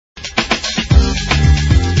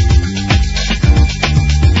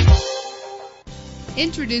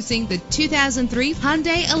Introducing the 2003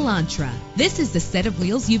 Hyundai Elantra. This is the set of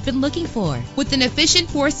wheels you've been looking for, with an efficient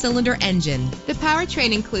 4-cylinder engine. The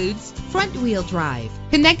powertrain includes front-wheel drive,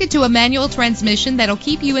 connected to a manual transmission that'll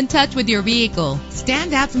keep you in touch with your vehicle.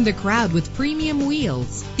 Stand out from the crowd with premium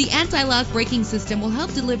wheels. The anti-lock braking system will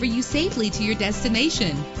help deliver you safely to your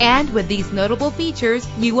destination. And with these notable features,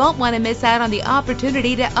 you won't want to miss out on the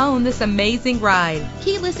opportunity to own this amazing ride.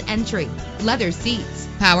 Keyless entry, leather seats,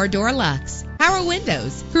 power door locks, power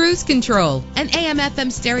windows, cruise control, an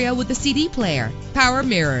AM/FM stereo with a CD player, power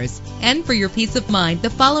mirrors. And for your peace of mind,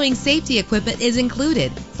 the following safety equipment is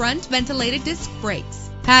included: front ventilated disc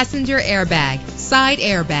brakes, passenger airbag, side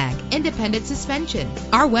airbag, independent suspension.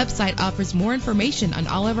 Our website offers more information on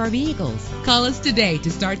all of our vehicles. Call us today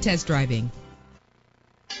to start test driving.